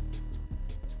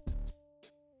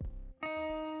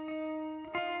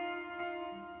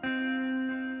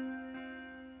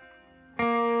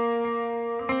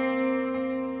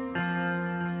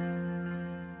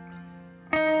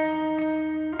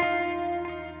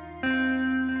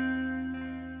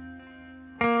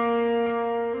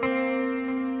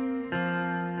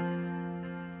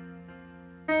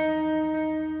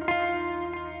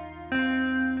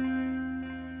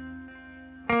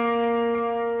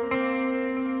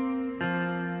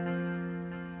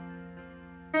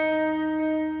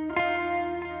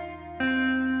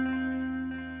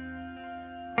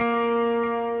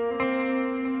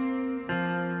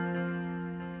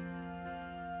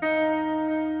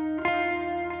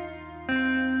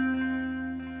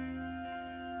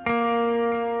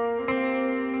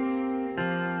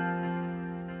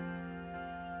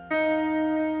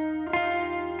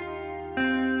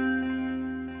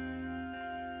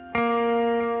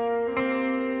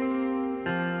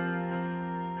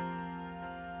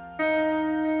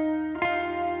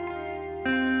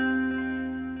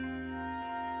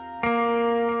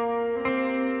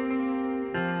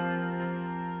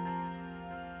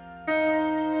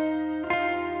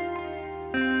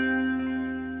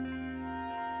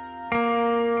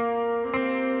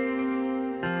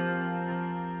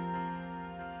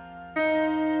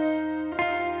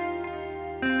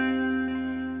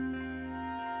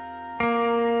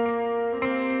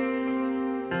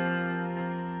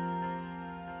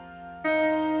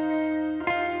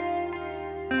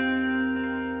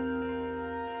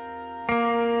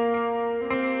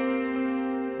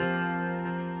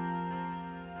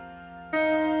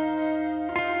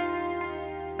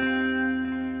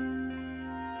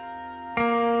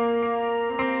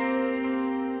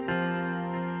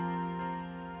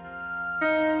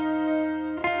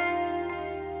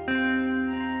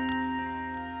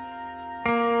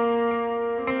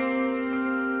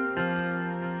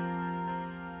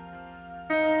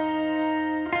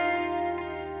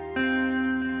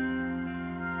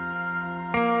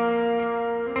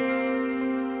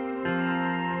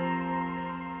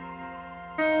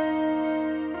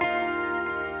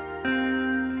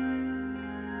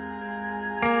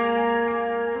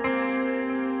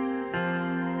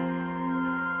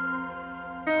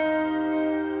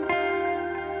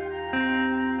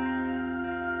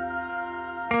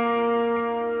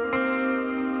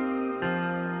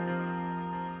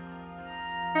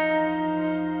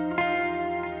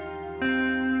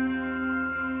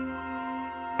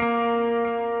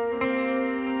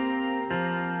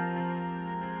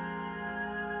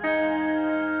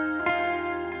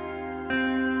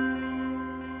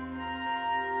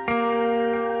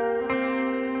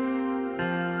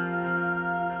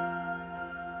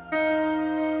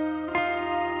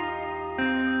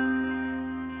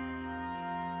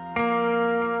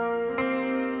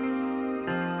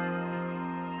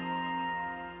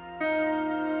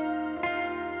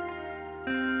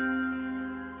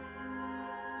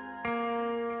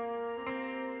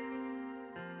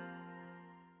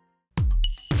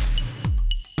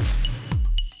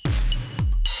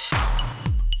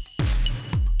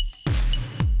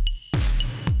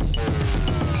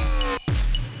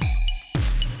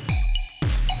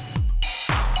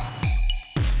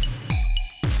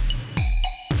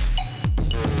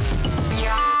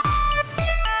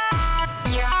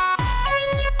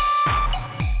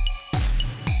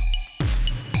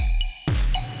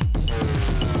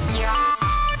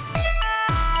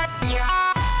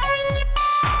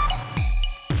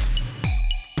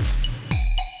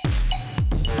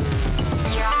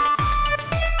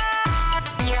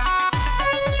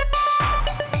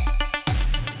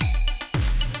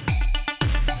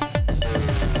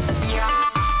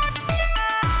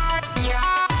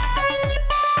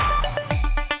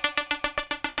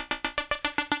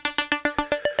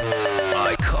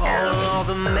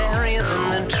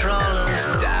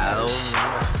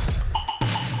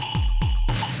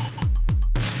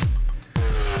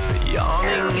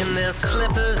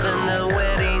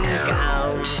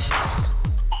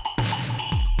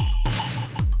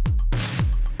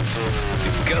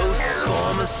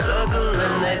 form a circle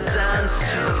and they dance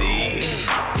to thee.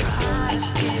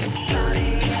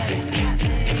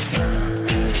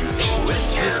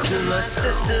 Whisper to my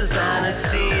sisters and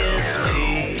it's ESP.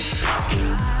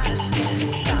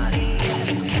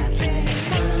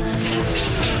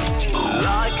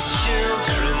 Like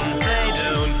children, they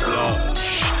don't blush.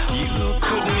 You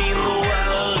could mean the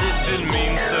world if it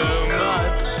means so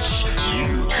much. You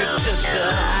could touch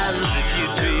their hands if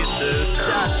you'd be so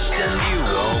touched, and you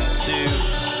want to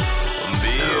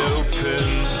be open.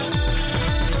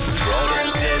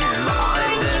 Protestant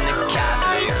mind and a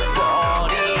Catholic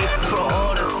body.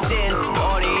 Protestant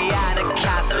body and a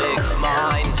Catholic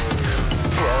mind.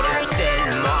 Protestant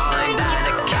mind and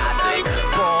a Catholic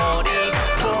body.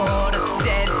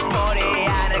 Protestant body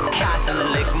and a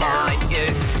Catholic mind.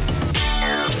 Yeah.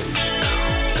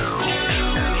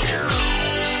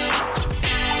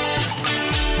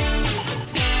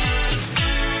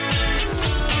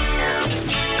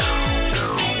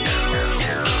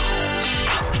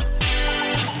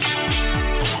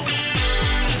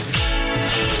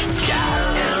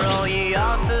 Gather all ye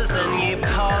authors and ye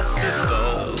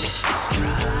Parsifals.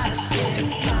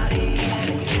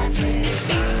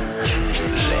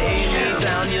 Lay me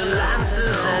down your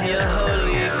lances and your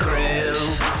holy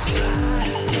grails.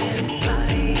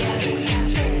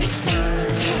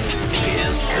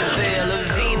 Pierce the veil of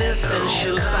Venus and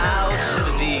she'll bow to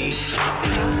thee.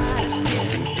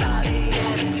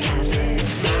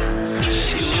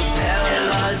 She will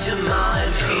paralyze your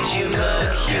mind, feed you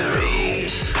mercury.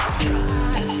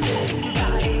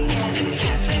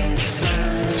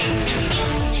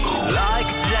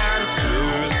 Like dance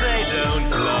moves, they don't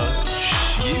blush.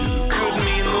 You could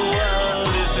mean the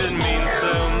world if it means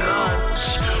so much.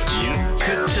 You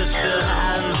could touch their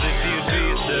hands if you'd be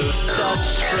so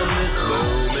touched. From this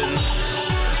moment,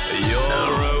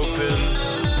 you're open.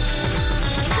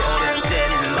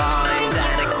 Protestant mind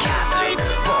and a Catholic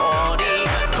body.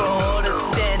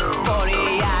 Protestant body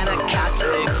and a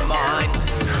Catholic mind.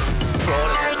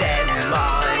 Protestant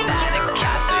mind and a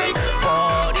Catholic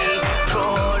body.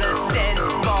 Protestant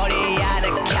body and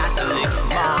a Catholic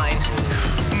mind.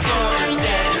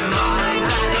 Protestant mind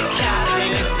and a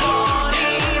Catholic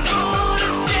body.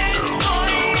 Protestant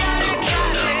body and a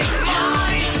Catholic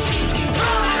mind.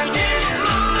 Protestant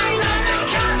mind and a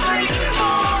Catholic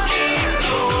body.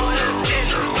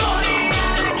 Protestant body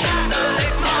and a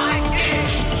Catholic mind.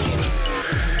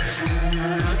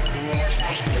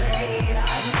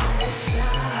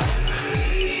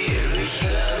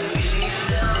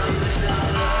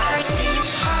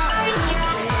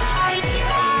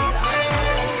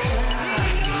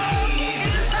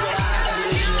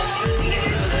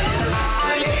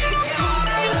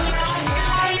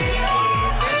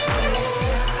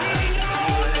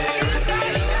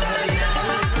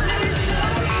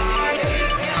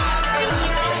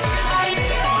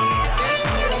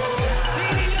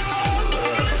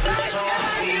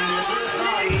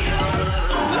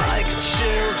 Like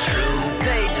children,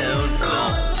 they don't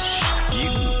blush. You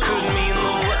could mean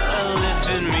the world if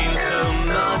it means so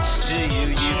much to you.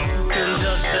 You can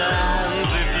touch their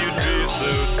hands if you'd be so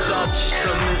touched.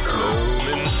 From this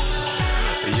moment,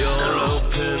 you're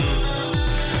open.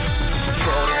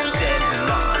 Protestant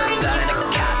mind and a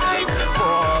Catholic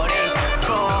body.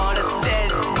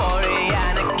 Protestant body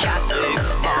and a Catholic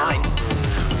mind.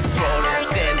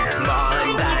 Protestant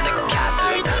mind and a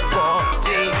Catholic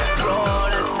body.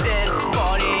 Protestant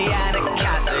body and a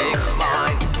Catholic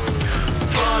mind.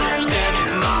 Protestant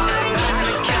mind and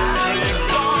a Catholic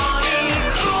body.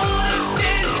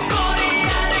 Protestant body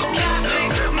and a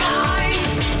Catholic mind.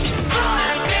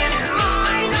 Protestant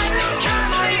mind and a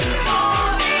Catholic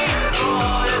body.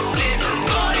 Protestant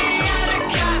body and a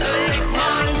Catholic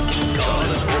mind. Got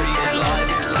a Greek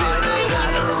life spirit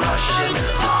and a Russian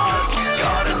heart.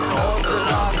 Got an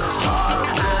Orthodox heart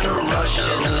and a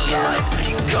Russian life.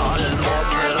 Got an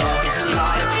Orthodox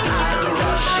life and a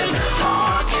Russian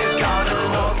heart. Got an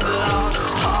Orthodox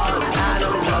heart and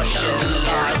a Russian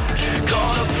life.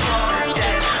 Got a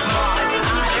Protestant mind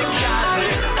and a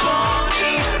Catholic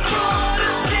body.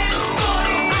 Protestant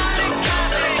body and a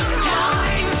Catholic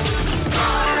mind.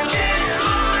 Protestant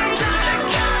mind and a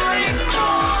Catholic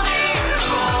body.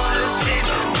 Protestant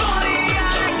body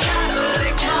and a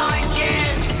Catholic mind. Yeah.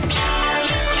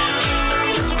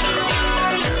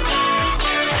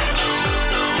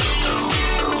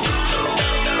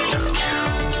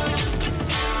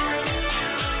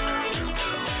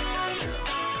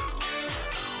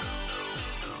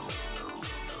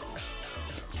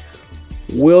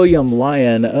 William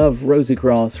Lyon of Rosie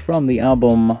Cross from the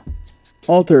album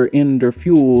Alter in der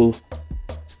Fuel.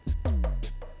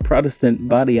 Protestant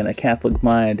Body and a Catholic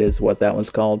Mind is what that one's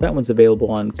called. That one's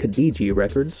available on Kadiji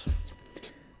Records.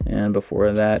 And before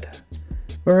that,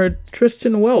 we heard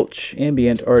Tristan Welch,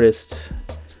 ambient artist.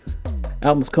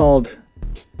 Album's called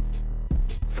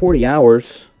 40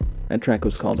 Hours. That track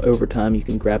was called Overtime. You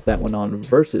can grab that one on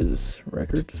Versus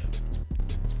Records.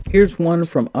 Here's one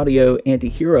from Audio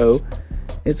Antihero.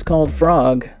 It's called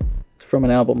Frog. It's from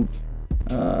an album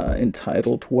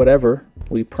entitled Whatever.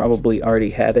 We probably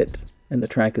already had it. And the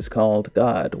track is called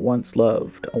God Once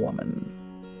Loved a Woman.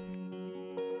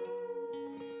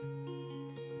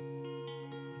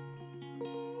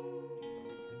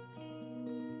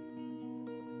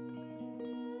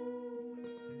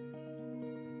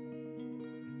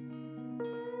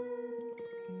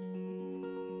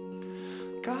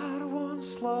 God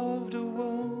once loved a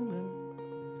woman,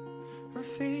 her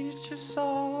features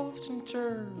soft and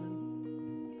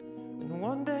German, and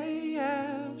one day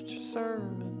after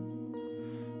sermon,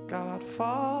 God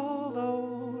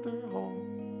followed her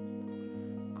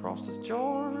home, across the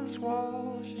George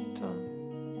Washington,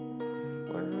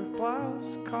 where her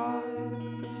blouse caught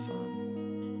the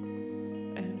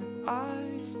sun, and her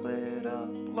eyes lit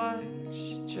up like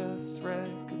she just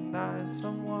recognized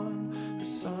someone. Her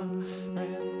son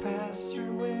ran past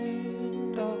her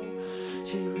window.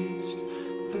 She reached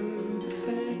through the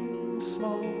thin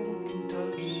smoke and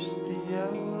touched the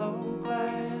yellow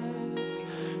glass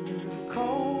through the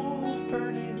cold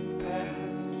burning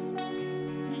past.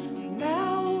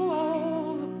 Now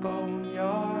all the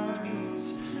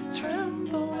boneyards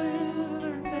tremble with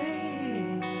her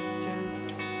name.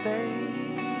 Just stay,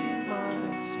 my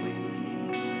sweet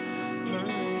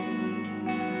Lorraine.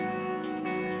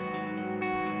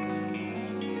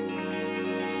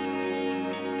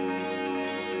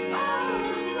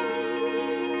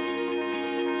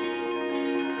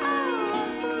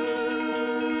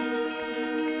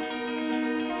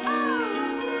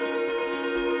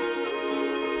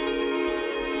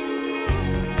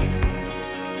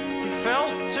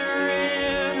 Felt her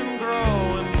in him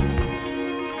growing.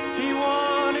 He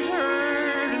wanted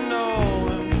her to know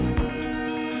him.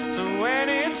 So when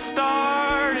it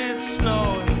started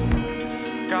snowing,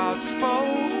 God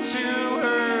spoke to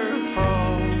her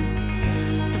from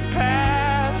the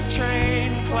past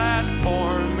train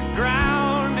platform. The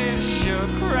ground is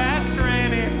shook, rats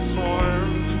ran in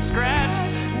swarms and scratched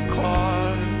and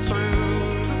clawed through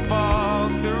the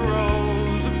fog. The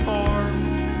rose of form.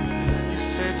 You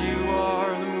said you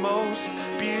are the most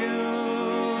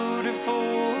beautiful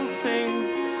thing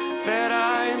that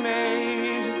I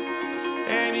made,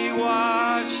 and you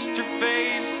watched your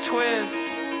face twist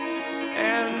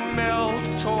and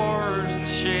melt towards the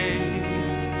shade.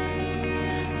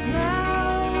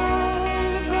 Now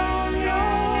all the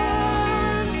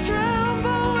boneyards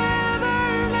tremble with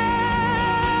her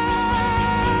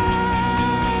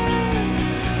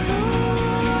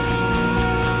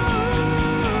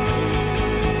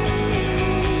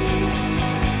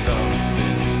Some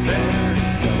is there,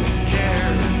 don't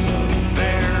care. Some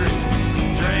fairies,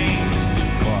 drains to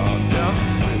clogged up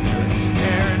with her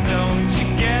hair. Don't you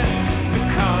get the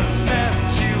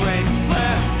concept? You ain't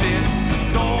slept. It's a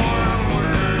storm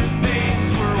where things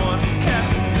were once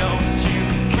kept. Don't you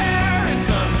care? It's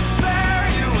unfair.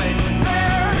 You ain't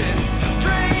there. It's the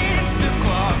drains to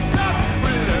clogged up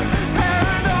with her hair.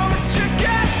 Don't you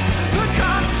get the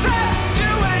concept?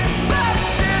 You ain't slept.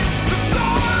 It's the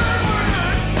storm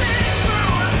where things were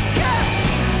once kept.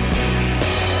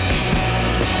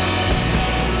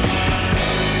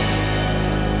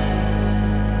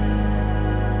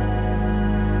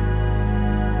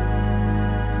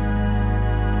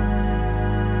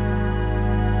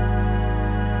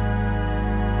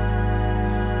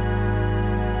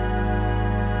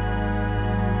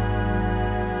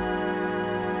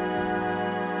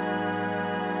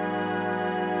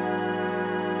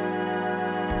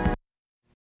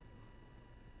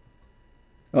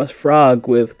 That was Frog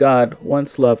with God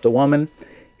Once Loved a Woman.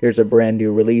 Here's a brand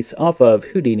new release off of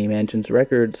Houdini Mansions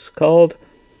Records called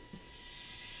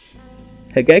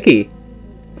Hageki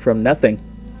from Nothing.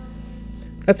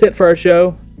 That's it for our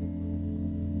show.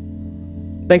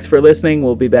 Thanks for listening.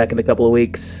 We'll be back in a couple of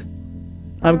weeks.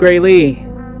 I'm Gray Lee.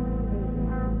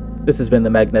 This has been the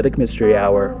Magnetic Mystery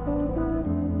Hour.